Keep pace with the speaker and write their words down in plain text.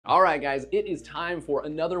All right, guys, it is time for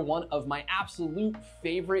another one of my absolute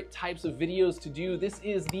favorite types of videos to do. This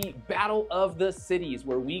is the Battle of the Cities,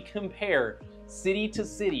 where we compare city to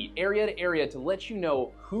city, area to area, to let you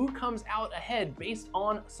know who comes out ahead based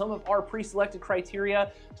on some of our pre-selected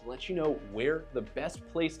criteria, to let you know where the best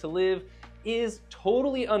place to live is,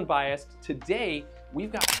 totally unbiased. Today,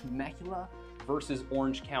 we've got Temecula versus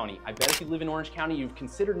Orange County. I bet if you live in Orange County, you've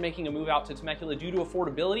considered making a move out to Temecula due to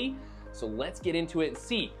affordability. So let's get into it and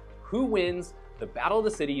see who wins the Battle of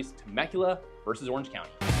the Cities, Temecula versus Orange County.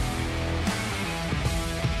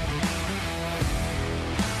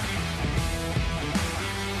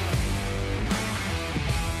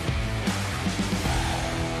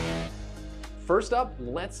 First up,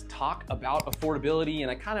 let's talk about affordability,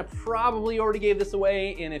 and I kind of probably already gave this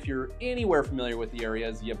away, and if you're anywhere familiar with the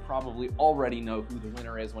areas, you probably already know who the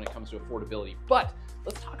winner is when it comes to affordability. But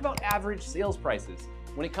let's talk about average sales prices.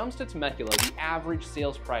 When it comes to Temecula, the average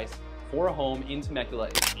sales price for a home in Temecula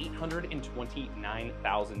is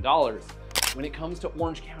 $829,000. When it comes to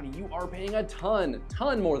Orange County, you are paying a ton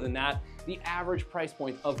more than that. The average price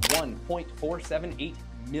point of $1.478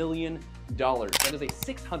 million. That is a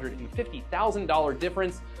 $650,000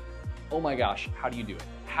 difference. Oh my gosh, how do you do it?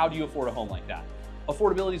 How do you afford a home like that?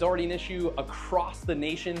 Affordability is already an issue across the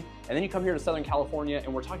nation, and then you come here to Southern California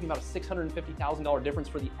and we're talking about a $650,000 difference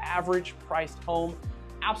for the average priced home.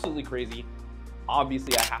 Absolutely crazy.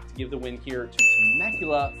 Obviously, I have to give the win here to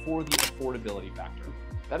Temecula for the affordability factor.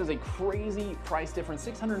 That is a crazy price difference,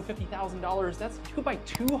 $650,000. That's you could buy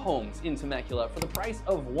 2 homes in Temecula for the price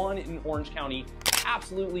of 1 in Orange County.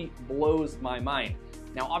 Absolutely blows my mind.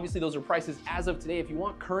 Now, obviously, those are prices as of today. If you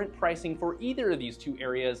want current pricing for either of these 2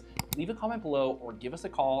 areas, leave a comment below or give us a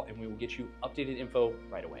call and we will get you updated info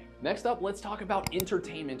right away. Next up, let's talk about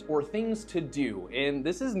entertainment or things to do. And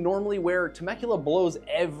this is normally where Temecula blows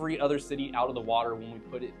every other city out of the water when we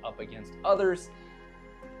put it up against others.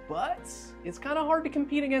 But it's kind of hard to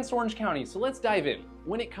compete against Orange County. So let's dive in.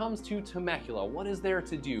 When it comes to Temecula, what is there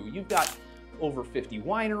to do? You've got over 50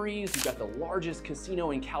 wineries, you've got the largest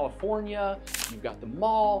casino in California, you've got the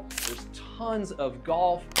mall, there's tons of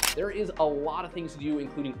golf. There is a lot of things to do,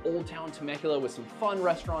 including Old Town Temecula with some fun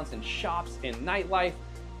restaurants and shops and nightlife.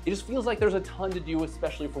 It just feels like there's a ton to do,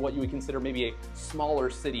 especially for what you would consider maybe a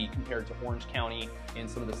smaller city compared to Orange County and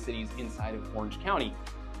some of the cities inside of Orange County.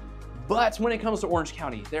 But when it comes to Orange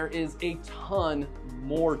County, there is a ton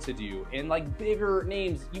more to do. And like bigger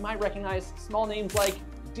names, you might recognize small names like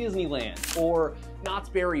Disneyland or Knott's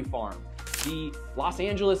Berry Farm, the Los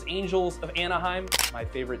Angeles Angels of Anaheim, my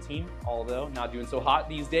favorite team, although not doing so hot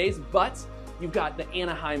these days, but you've got the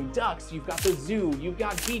Anaheim Ducks, you've got the zoo, you've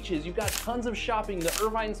got beaches, you've got tons of shopping, the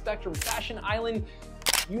Irvine Spectrum, Fashion Island,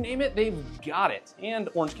 you name it, they've got it. And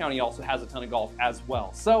Orange County also has a ton of golf as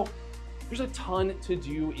well. So there's a ton to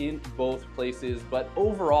do in both places, but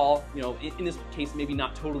overall, you know, in this case, maybe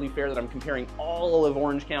not totally fair that I'm comparing all of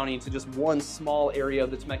Orange County to just one small area of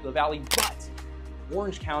the Temecula Valley, but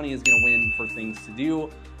Orange County is gonna win for things to do,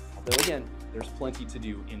 although again, there's plenty to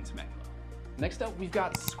do in Temecula. Next up, we've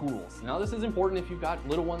got schools. Now, this is important if you've got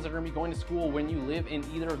little ones that are gonna be going to school when you live in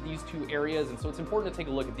either of these 2 areas, and so it's important to take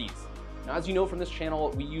a look at these. Now, as you know from this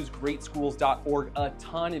channel, we use greatschools.org a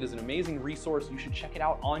ton. It is an amazing resource. You should check it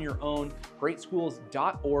out on your own.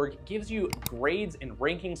 Greatschools.org gives you grades and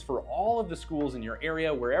rankings for all of the schools in your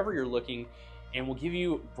area, wherever you're looking, and will give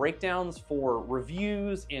you breakdowns for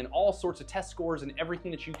reviews and all sorts of test scores and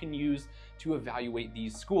everything that you can use to evaluate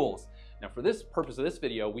these schools. Now, for this purpose of this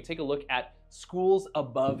video, we take a look at schools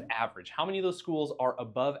above average. How many of those schools are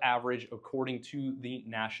above average according to the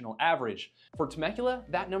national average? For Temecula,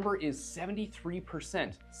 that number is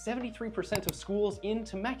 73%. 73% of schools in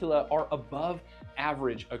Temecula are above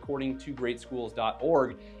average according to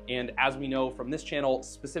greatschools.org. And as we know from this channel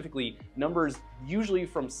specifically, numbers usually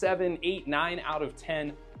from 7, 8, 9 out of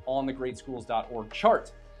 10 on the greatschools.org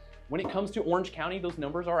chart. When it comes to Orange County, those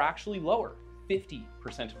numbers are actually lower.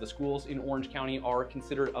 50% of the schools in Orange County are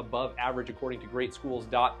considered above average according to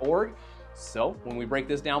greatschools.org. So when we break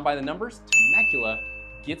this down by the numbers, Temecula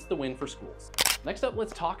gets the win for schools. Next up,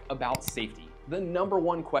 let's talk about safety. The number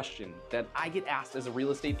 1 question that I get asked as a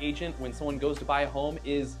real estate agent when someone goes to buy a home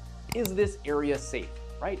is this area safe,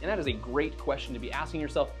 right? And that is a great question to be asking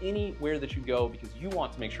yourself anywhere that you go, because you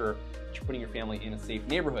want to make sure that you're putting your family in a safe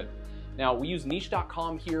neighborhood. Now, we use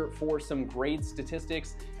niche.com here for some grade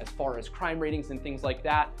statistics as far as crime ratings and things like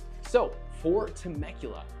that. So for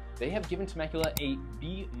Temecula, they have given Temecula a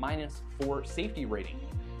B- for safety rating.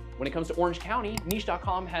 When it comes to Orange County,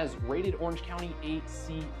 niche.com has rated Orange County a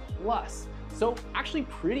C+. So actually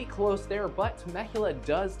pretty close there, but Temecula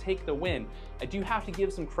does take the win. I do have to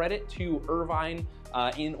give some credit to Irvine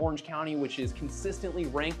in Orange County, which is consistently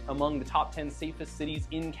ranked among the top 10 safest cities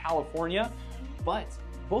in California. But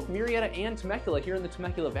both Murrieta and Temecula here in the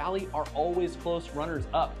Temecula Valley are always close runners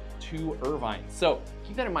up to Irvine. So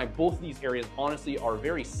keep that in mind. Both of these areas honestly are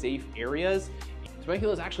very safe areas.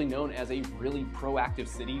 Temecula is actually known as a really proactive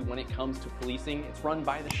city when it comes to policing. It's run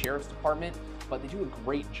by the sheriff's department, but they do a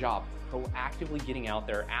great job proactively getting out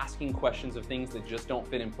there, asking questions of things that just don't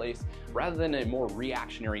fit in place, rather than a more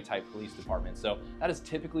reactionary type police department. So that is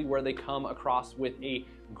typically where they come across with a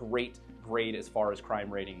great grade as far as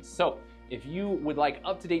crime ratings. So if you would like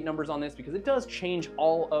up-to-date numbers on this, because it does change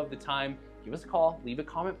all of the time, give us a call, leave a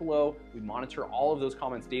comment below. We monitor all of those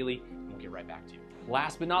comments daily, and we'll get right back to you.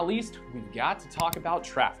 Last but not least, we've got to talk about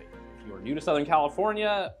traffic. If you are new to Southern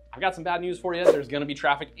California, I've got some bad news for you. There's gonna be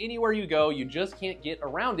traffic anywhere you go. You just can't get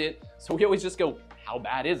around it. So we always just go, how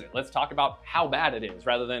bad is it? Let's talk about how bad it is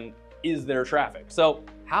rather than is there traffic? So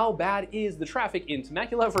how bad is the traffic in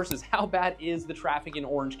Temecula versus how bad is the traffic in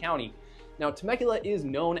Orange County? Now, Temecula is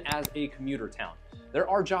known as a commuter town. There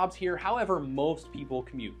are jobs here, however, most people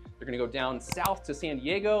commute. They're gonna go down south to San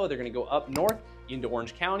Diego, they're gonna go up north into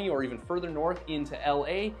Orange County, or even further north into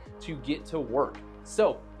LA to get to work.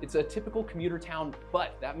 So it's a typical commuter town,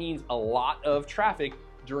 but that means a lot of traffic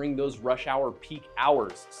during those rush hour peak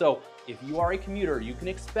hours. So if you are a commuter, you can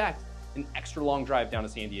expect an extra long drive down to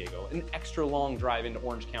San Diego, an extra long drive into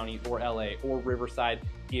Orange County or LA or Riverside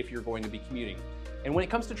if you're going to be commuting. And when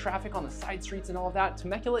it comes to traffic on the side streets and all of that,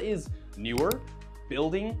 Temecula is newer,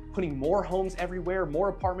 building, putting more homes everywhere, more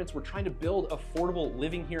apartments. We're trying to build affordable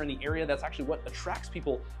living here in the area. That's actually what attracts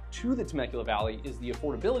people to the Temecula Valley, is the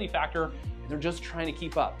affordability factor, and they're just trying to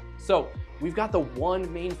keep up. So we've got the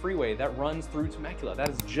one main freeway that runs through Temecula. That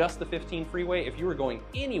is just the 15 freeway. If you were going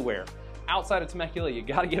anywhere outside of Temecula, you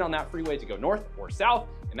gotta get on that freeway to go north or south,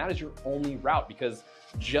 and that is your only route, because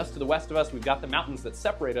just to the west of us, we've got the mountains that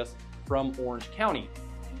separate us from Orange County.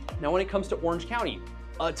 Now, when it comes to Orange County,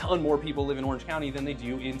 a ton more people live in Orange County than they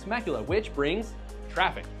do in Temecula, which brings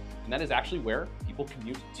traffic. And that is actually where people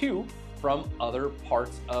commute to from other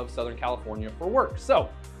parts of Southern California for work. So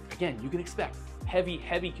again, you can expect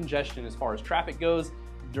heavy congestion as far as traffic goes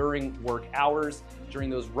during work hours,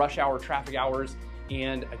 during those rush hour traffic hours.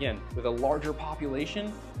 And again, with a larger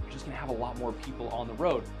population, you're just gonna have a lot more people on the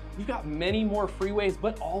road. We've got many more freeways,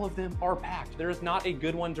 but all of them are packed. There is not a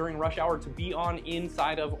good one during rush hour to be on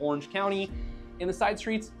inside of Orange County. And the side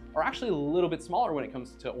streets are actually a little bit smaller when it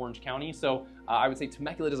comes to Orange County. So I would say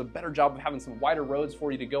Temecula does a better job of having some wider roads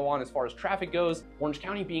for you to go on as far as traffic goes. Orange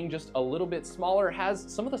County, being just a little bit smaller, has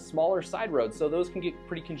some of the smaller side roads, so those can get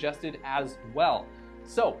pretty congested as well.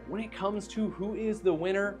 So when it comes to who is the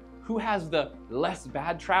winner, who has the less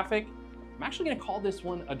bad traffic, I'm actually gonna call this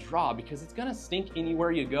one a draw, because it's gonna stink anywhere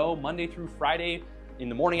you go, Monday through Friday, in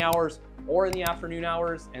the morning hours or in the afternoon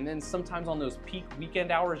hours, and then sometimes on those peak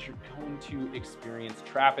weekend hours, you're going to experience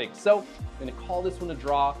traffic. So I'm gonna call this one a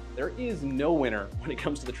draw. There is no winner when it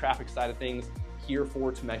comes to the traffic side of things here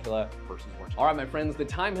for Temecula versus Orange. All right, my friends, the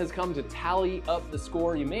time has come to tally up the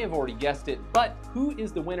score. You may have already guessed it, but who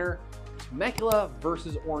is the winner? Temecula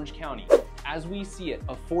versus Orange County. As we see it,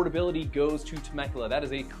 affordability goes to Temecula. That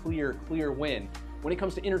is a clear win. When it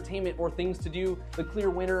comes to entertainment or things to do, the clear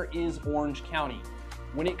winner is Orange County.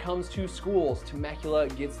 When it comes to schools, Temecula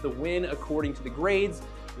gets the win according to the grades.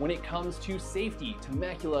 When it comes to safety,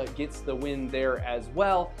 Temecula gets the win there as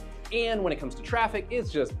well. And when it comes to traffic,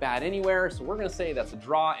 it's just bad anywhere. So we're gonna say that's a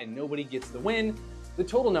draw and nobody gets the win. The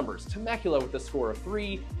total numbers, Temecula with a score of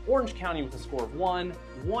 3, Orange County with a score of 1,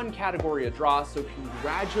 one category a draw. So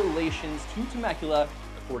congratulations to Temecula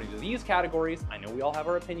according to these categories. I know we all have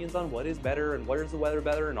our opinions on what is better and where's the weather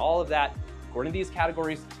better and all of that. According to these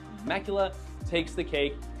categories, Temecula takes the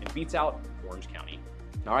cake and beats out Orange County.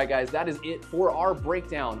 All right, guys, that is it for our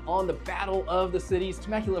breakdown on the battle of the cities,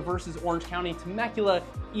 Temecula versus Orange County. Temecula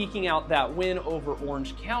eking out that win over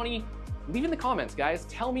Orange County. Leave in the comments, guys.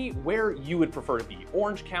 Tell me where you would prefer to be,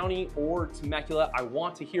 Orange County or Temecula. I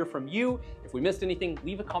want to hear from you. If we missed anything,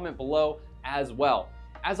 leave a comment below as well.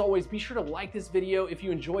 As always, be sure to like this video if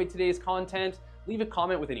you enjoyed today's content. Leave a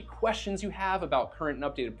comment with any questions you have about current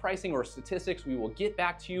and updated pricing or statistics. We will get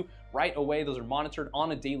back to you right away. Those are monitored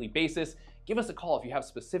on a daily basis. Give us a call if you have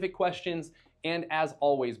specific questions. And as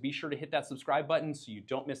always, be sure to hit that subscribe button so you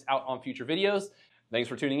don't miss out on future videos. Thanks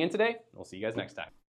for tuning in today. We'll see you guys next time.